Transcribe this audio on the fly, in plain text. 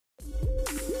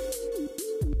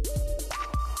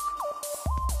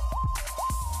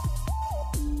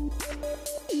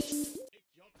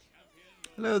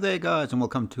Hello there guys and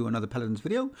welcome to another Paladins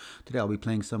video. Today I'll be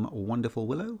playing some wonderful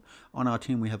Willo. On our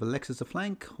team we have Alexis a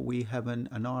flank, we have an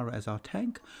Anara as our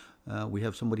tank, we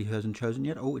have somebody who hasn't chosen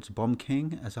yet. Oh, it's Bomb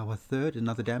King as our third,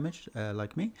 another damage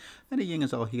like me, and a Ying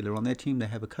as our healer. On their team they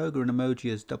have a Koga and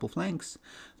Emoji as double flanks,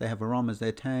 they have a Rom as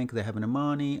their tank, they have an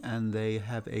Imani, and they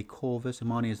have a Corvus.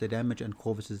 Imani is their damage and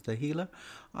Corvus is their healer.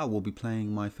 I will be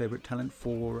playing my favorite talent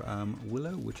for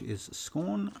Willo, which is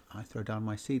Scorn. I throw down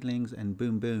my Seedlings and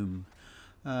boom boom.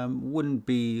 Wouldn't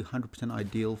be 100%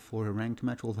 ideal for a ranked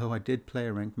match, although I did play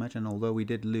a ranked match, and although we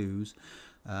did lose,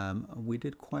 I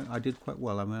did quite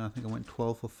well. I mean, I think I went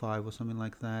 12 for 5 or something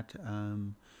like that,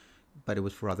 but it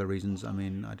was for other reasons. I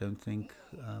mean, I don't think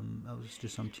it was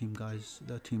just some team guys,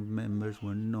 the team members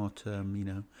were not, you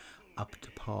know, up to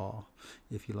par,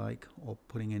 if you like, or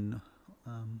putting in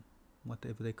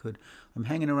whatever they could. I'm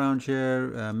hanging around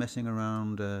here, messing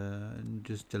around,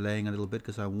 just delaying a little bit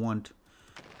because I want.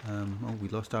 Oh, we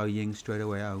lost our Ying straight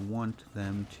away. I want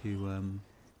them to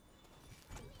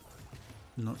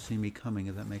not see me coming,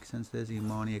 if that makes sense. There's the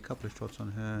Imani, a couple of shots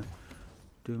on her.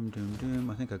 Doom, doom,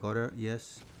 doom. I think I got her.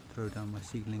 Yes. Throw down my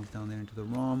Seedlings down there into the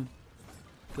ROM.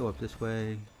 Go up this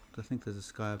way. I think there's a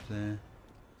sky up there.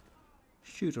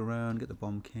 Shoot around, get the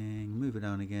Bomb King, move it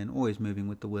down again. Always moving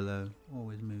with the Willo.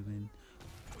 Always moving.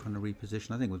 Trying to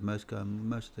reposition. I think with most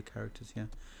of the characters here.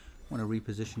 Want to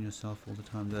reposition yourself all the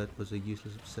time. That was a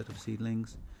useless set of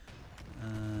Seedlings,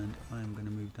 and I'm going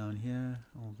to move down here,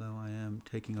 although I am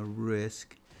taking a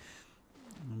risk,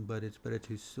 but it's better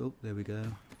to. Oh, there we go.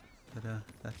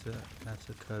 That's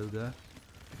a Koga.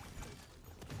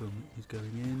 Boom, he's going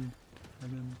in.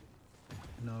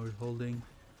 Now he's holding.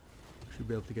 Should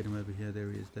be able to get him over here. There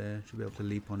he is. There. Should be able to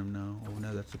leap on him now. Oh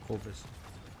no, that's a Corvus.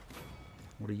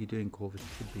 What are you doing, Corvus? You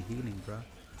should be healing, bruh.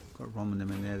 Got Rom them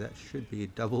in there. That should be a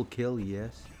double kill.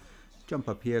 Yes. Jump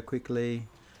up here quickly.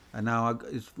 And now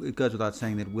it goes without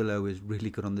saying that Willo is really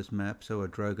good on this map. So are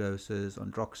Drogoses,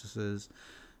 Androxuses.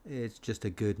 It's just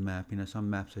a good map. You know, some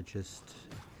maps are just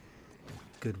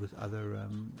good with other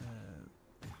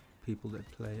people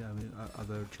that play. I mean,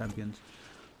 other champions.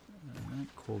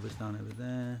 Corvus down over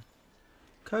there.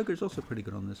 Koga is also pretty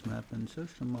good on this map, and so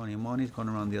should Imani. Imani's gone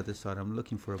around the other side. I'm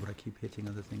looking for her, but I keep hitting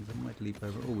other things. I might leap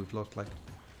over. Oh, we've lost like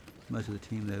most of the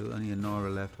team there. Only a Nara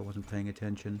left. I wasn't paying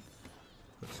attention.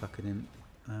 Got suckered in.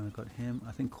 And we got him.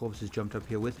 I think Corvus has jumped up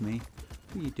here with me.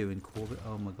 What are you doing, Corvus?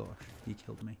 Oh my gosh, he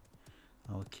killed me.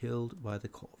 I was killed by the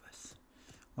Corvus.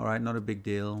 Alright, not a big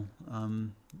deal.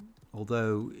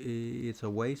 Although it's a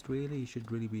waste really. He should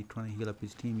really be trying to heal up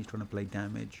his team. He's trying to play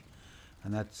damage.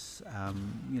 And that's,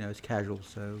 you know, it's casual,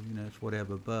 so, you know, it's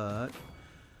whatever. But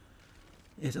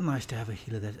it's nice to have a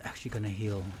healer that's actually going to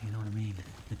heal. You know what I mean?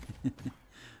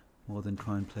 More than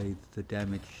try and play the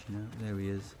damage, you know. There he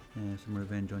is. Yeah, some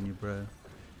revenge on you, bro.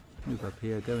 Move up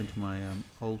here, go into my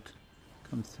ult,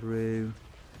 come through,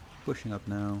 pushing up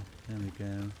now. There we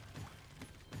go.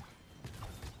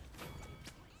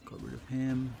 Got rid of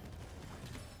him.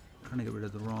 Trying to get rid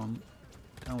of the ROM.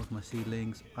 Down with my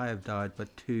Seedlings. I have died, but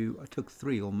I took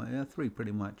 3 almost. Yeah, 3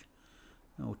 pretty much.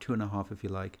 Or 2.5 if you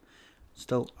like.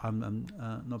 Still, I'm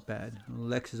not bad.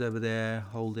 Lex is over there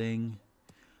holding.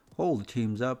 All the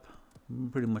teams up.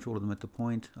 Pretty much all of them at the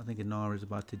point. I think Inara is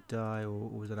about to die, or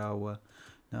was it our?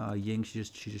 No, our Ying. She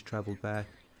just travelled back.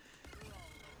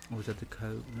 Or was that the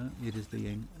Code? No, it is the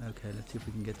Ying. Okay, let's see if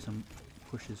we can get some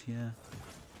pushes here.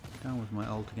 Down with my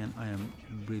ult again. I am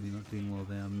really not doing well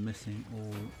there. I'm missing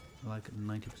all like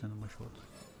 90% of my shots.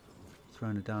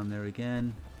 Throwing it down there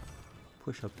again.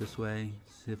 Push up this way.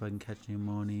 See if I can catch the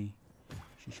Imani.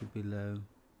 She should be low.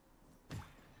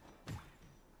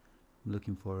 I'm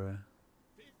looking for her.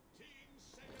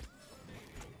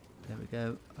 There we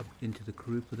go. Up into the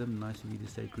group with them. Nice of you to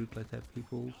stay grouped like that,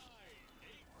 peoples.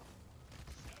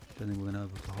 Don't think we're going to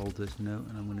be able to hold this. No,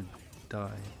 and I'm going to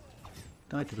die.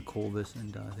 Die to the Corvus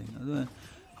and die. I think.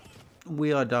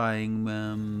 We are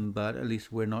dying, but at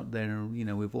least we're not there. You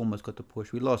know, we've almost got the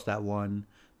push. We lost that one.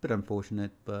 Bit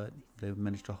unfortunate, but they've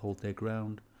managed to hold their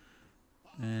ground.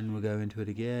 And we'll go into it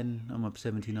again. I'm up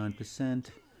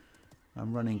 79%.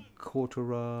 I'm running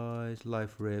Cauterize,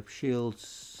 Life Rip,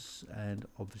 Shields, and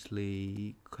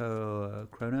obviously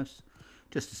Kronos,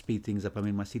 just to speed things up. I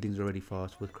mean, my Seedlings are already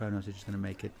fast. With Kronos, it's just going to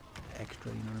make it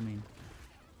extra, you know what I mean?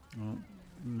 Oh,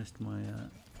 missed my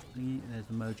thingy. There's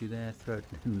the emoji there. Throw it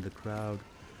in the crowd.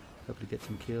 Hopefully get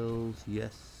some kills.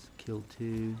 Yes, kill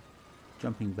 2.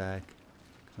 Jumping back,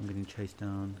 because I'm getting chased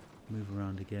down. Move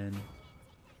around again.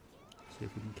 See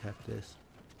if we can cap this.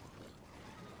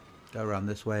 Go around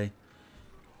this way.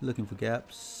 Looking for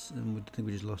gaps, and we think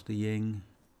we just lost the Ying.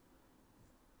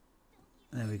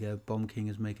 There we go. Bomb King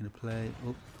is making a play.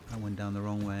 Oh, that went down the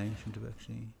wrong way. Shouldn't have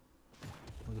actually.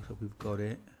 Oh, looks like we've got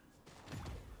it.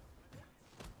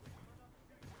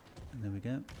 And there we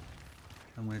go.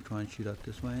 I'm going to try and shoot up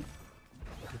this way.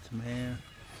 Get some air.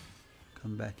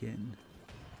 Come back in.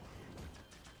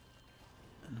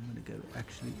 And I'm going to go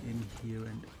actually in here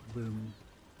and boom.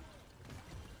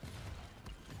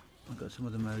 I've got some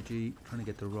of the emoji. Trying to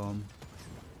get the ROM.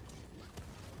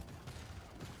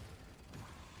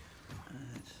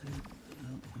 Let's see.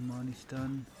 Oh, Amani's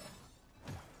done.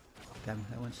 Damn it,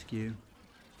 that went skew.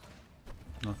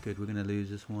 Not good. We're going to lose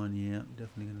this one. Yeah,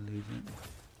 definitely going to lose it.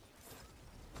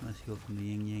 Nice heal from the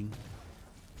Ying Ying.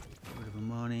 Get rid of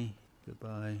Amani.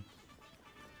 Goodbye.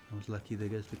 I was lucky. There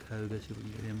goes the Koga. See if we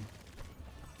can get him.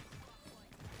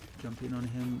 Jump in on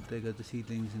him. There go the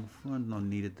Seedlings in front. Not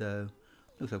needed though.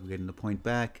 Looks like we're getting the point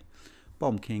back.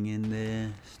 Bomb King in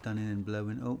there. Stunning and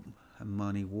blowing. Oh,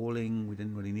 Amani walling. We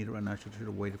didn't really need it right now. Should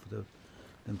have waited for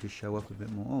them to show up a bit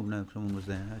more. Oh no, someone was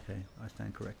there. Okay, I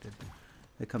stand corrected.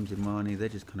 There comes Imani. They're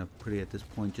just kind of pretty at this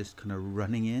point. Just kind of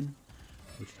running in.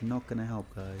 Which is not going to help,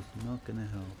 guys. Not going to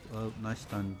help. Oh, nice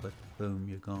stun, but boom,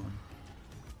 you're gone.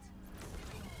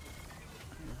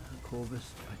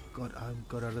 Corvus, I got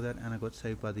out of that, and I got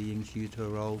saved by the Ying Shu to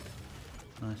roll.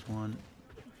 Nice one.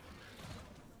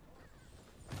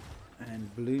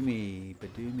 And Bloomy,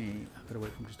 Badoomy. I've got to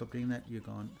wait for him to stop doing that. You're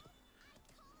gone.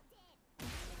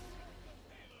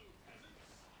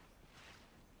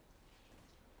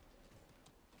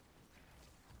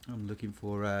 I'm looking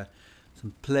for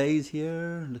some plays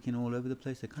here, looking all over the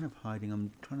place. They're kind of hiding.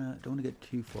 I'm trying to, don't want to get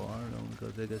too far. I don't want to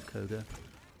go, there goes Koga.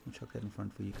 I'll chuck that in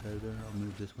front for you, Koga. I'll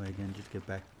move this way again, just get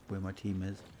back where my team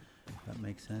is. That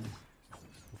makes sense.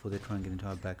 Before they try and get into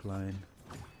our back line.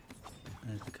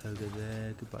 There's the Koga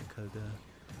there. Goodbye, Koga.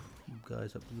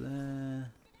 Guys up there.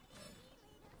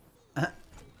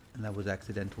 And that was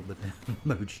accidental, but then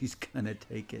Moji's gonna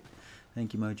take it.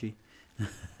 Thank you, Moji.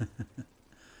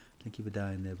 Thank you for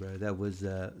dying there, bro. That was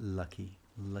lucky.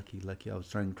 Lucky. I was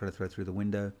trying to throw through the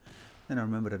window. Then I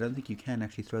remembered I don't think you can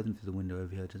actually throw them through the window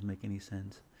over here. It doesn't make any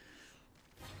sense.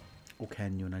 Or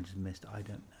can you? And I just missed. I don't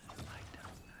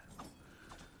know.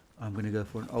 I'm going to go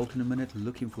for an ult in a minute.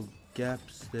 Looking for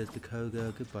gaps. There's the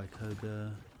Koga. Goodbye,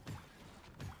 Koga.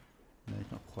 No,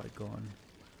 he's not quite gone.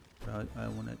 But I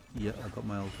want to... Yeah, I got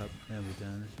my ult up. There we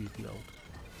go. Let's use the ult.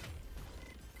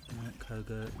 Alright,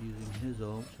 Koga using his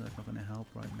ult, so that's not going to help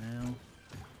right now.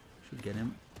 Should get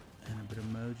him. And a bit of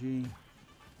Moji.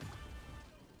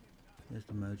 There's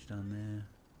the Moji down there.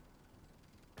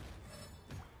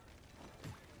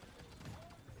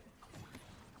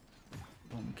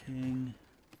 Bomb King.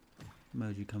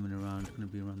 Moji coming around. It's going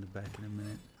to be around the back in a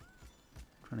minute.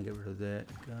 Trying to get rid of that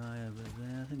guy over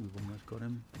there. I think we've almost got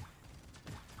him.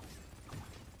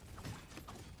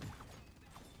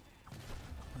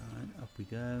 Up we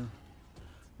go.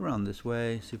 Around this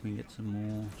way, see if we can get some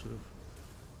more sort of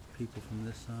people from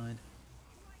this side.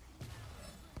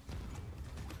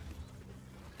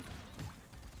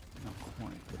 Not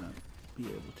quite, but I'll be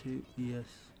able to. Yes.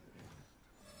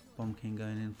 Bomb King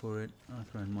going in for it. I'll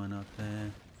throw mine out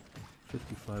there.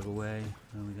 55 away.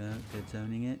 There we go.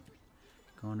 Deadzoning it.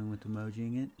 Gone in with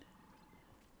emojiing it.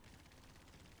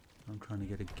 I'm trying to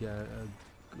get a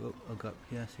gut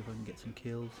here, see if I can get some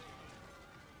kills.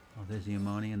 Oh, there's the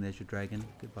Amani and there's your dragon.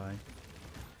 Goodbye.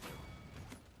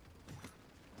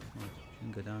 Oh,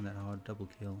 shouldn't go down that hard. Double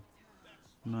kill.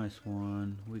 Nice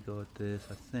one. We got this,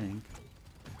 I think.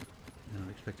 They're not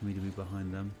expecting me to be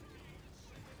behind them.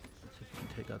 Let's see if we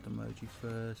can take out the emoji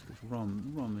first. Because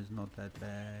Rom is not that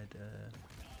bad.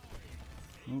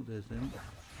 Oh, there's them.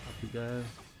 Up we go.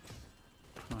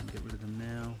 Try and get rid of them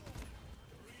now.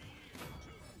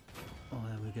 Oh,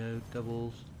 there we go.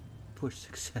 Doubles. Push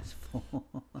successful.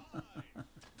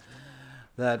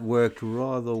 That worked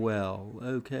rather well.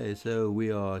 Okay, so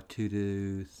we are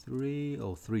 2-3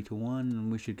 or 3-1,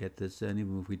 and we should get this. And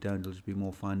even if we don't, it'll just be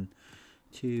more fun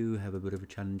to have a bit of a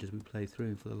challenge as we play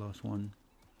through for the last one.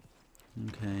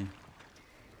 Okay.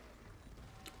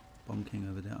 Bomb King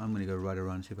over there. I'm going to go right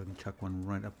around and see if I can chuck one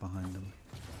right up behind them.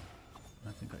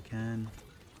 I think I can.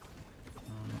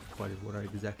 Oh, not quite as what I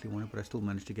exactly wanted, but I still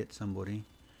managed to get somebody.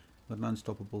 Got an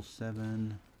unstoppable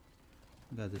 7.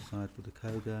 I'll go this side for the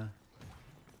Koga.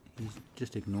 He's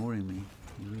just ignoring me.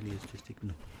 He really is just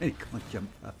ignoring. He can't jump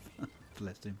up.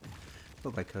 Bless him.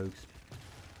 Bye-bye, Kogs.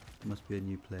 Must be a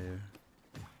new player.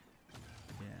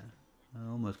 Yeah. I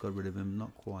almost got rid of him.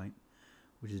 Not quite.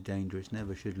 Which is dangerous.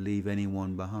 Never should leave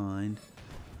anyone behind.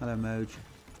 Hello, Moj.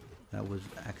 That was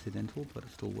accidental, but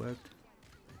it still worked.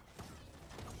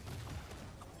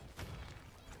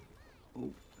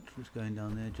 Oh, Just going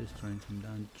down there, just throwing some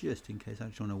down, just in case. I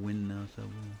just want to win now, so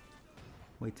we'll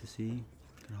wait to see.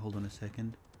 Can hold on a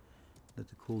second. Let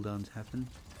the cooldowns happen.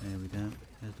 There we go.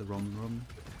 There's the rom.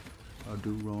 I'll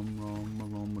do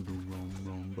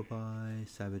rom. Bye bye.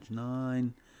 Savage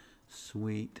 9.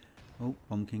 Sweet. Oh,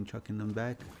 Bomb King chucking them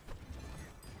back.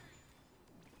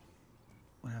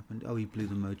 What happened? Oh, he blew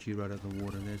the mochi right out of the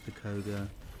water. There's the Koga.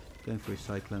 Going for a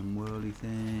cyclone whirly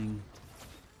thing.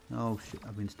 Oh shit,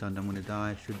 I've been stunned. I'm gonna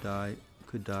die. Should die.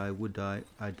 Could die. Would die.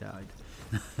 I died.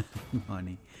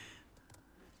 Money.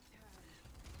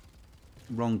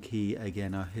 Wrong key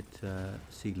again. I hit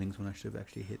Seedlings when I should have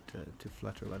actually hit to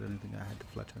Flutter. I don't think I had to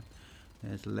Flutter.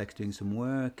 There's Lex doing some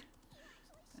work.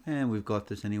 And we've got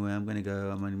this anyway. I'm gonna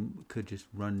go. I mean, could just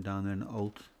run down there and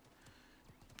ult.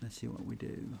 Let's see what we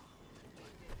do.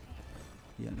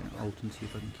 Yeah, I'm gonna ult and see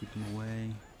if I can keep them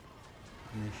away.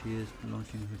 And there she is,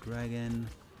 launching her dragon.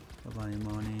 Bye bye,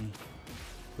 Imani.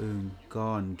 Boom,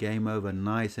 gone. Game over.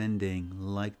 Nice ending.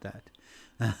 Like that.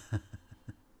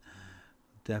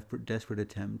 Desperate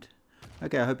attempt.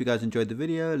 Okay, I hope you guys enjoyed the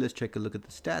video. Let's take a look at the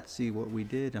stats, see what we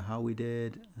did or how we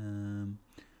did. In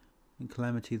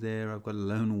Calamity there, I've got a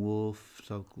Lone Wolf,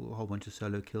 so a whole bunch of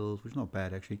solo kills, which is not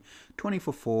bad actually. 20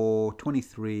 for 4,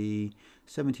 23,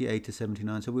 78 to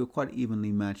 79, so we were quite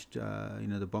evenly matched. You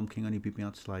know, the Bomb King only beat me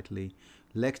out slightly.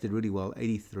 Lex did really well,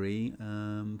 83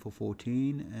 for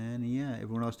 14, and yeah,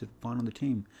 everyone else did fine on the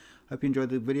team. Hope you enjoyed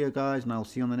the video, guys, and I'll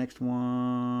see you on the next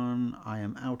one. I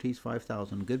am Outies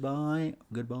 5000. Goodbye,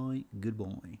 goodbye,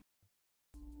 goodbye.